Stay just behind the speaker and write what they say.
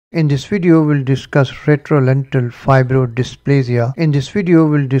In this video, we'll discuss retrolental fibrodysplasia.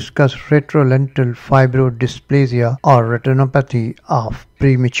 Or retinopathy of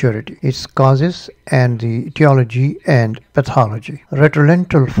prematurity, its causes and the etiology and pathology.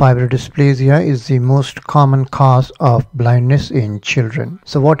 Retrolental fibrodysplasia is the most common cause of blindness in children.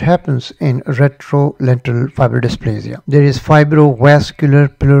 So what happens in retrolental fibrodysplasia? There is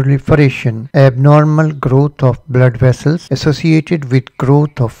fibrovascular proliferation, abnormal growth of blood vessels associated with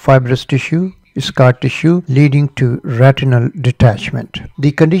growth of fibrous tissue, scar tissue, leading to retinal detachment.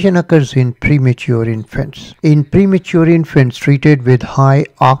 The condition occurs in premature infants. In premature infants treated with high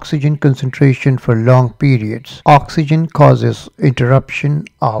oxygen concentration for long periods, oxygen causes interruption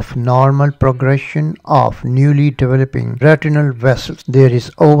of normal progression of newly developing retinal vessels. There is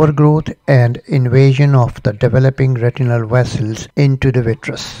overgrowth and invasion of the developing retinal vessels into the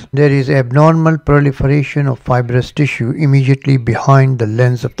vitreous. There is abnormal proliferation of fibrous tissue immediately behind the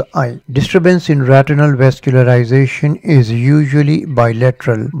lens of the eye. Disturbance in retinal vascularization is usually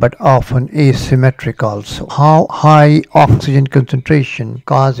bilateral but often asymmetric also. How high oxygen concentration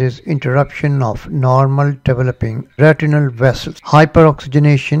causes interruption of normal developing retinal vessels.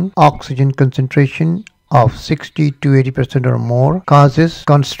 Hyper-oxygenation, oxygen concentration of 60 to 80% or more, causes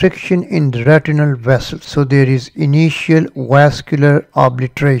constriction in the retinal vessels. So there is initial vascular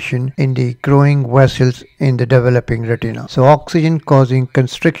obliteration in the growing vessels in the developing retina. So oxygen causing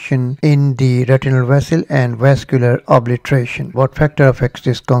constriction in the retinal vessel and vascular obliteration. What factor affects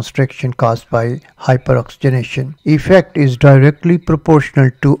this constriction caused by hyperoxygenation? Effect is directly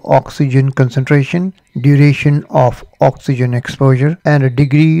proportional to oxygen concentration, duration of oxygen exposure, and a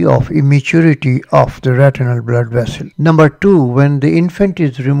degree of immaturity of the retinal blood vessel. Number 2, when the infant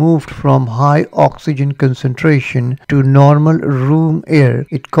is removed from high oxygen concentration to normal room air,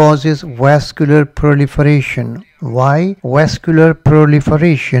 it causes vascular proliferation. Why? Vascular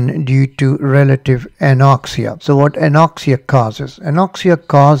proliferation due to relative anoxia. So what anoxia causes? Anoxia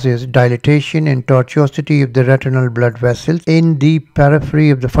causes dilatation and tortuosity of the retinal blood vessels in the periphery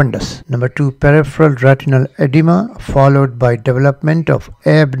of the fundus. Number 2, peripheral retinal edema, followed by development of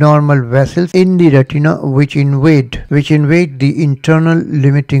abnormal vessels in the retina which invade the internal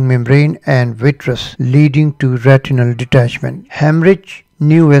limiting membrane and vitreous, leading to retinal detachment. Hemorrhage,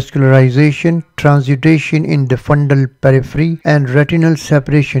 new vascularization, transudation in the fundal periphery, and retinal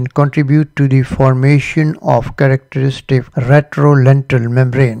separation contribute to the formation of characteristic retrolental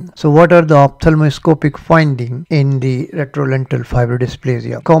membrane. So what are the ophthalmoscopic findings in the retrolental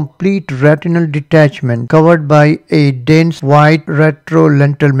fibrodysplasia? Complete retinal detachment covered by a dense white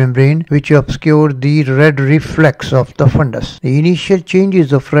retrolental membrane which obscure the red reflex of the fundus. The initial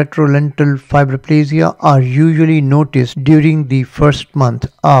changes of retrolental fibroplasia are usually noticed during the first month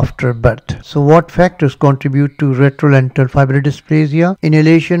after birth. So what factors contribute to retrolental fibrodysplasia?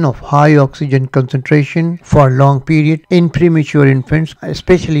 Inhalation of high oxygen concentration for long period in premature infants,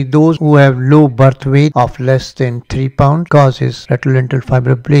 especially those who have low birth weight of less than 3 pounds, causes retrolental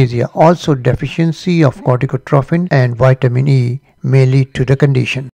fibroplasia. Also, deficiency of corticotrophin and vitamin E may lead to the condition.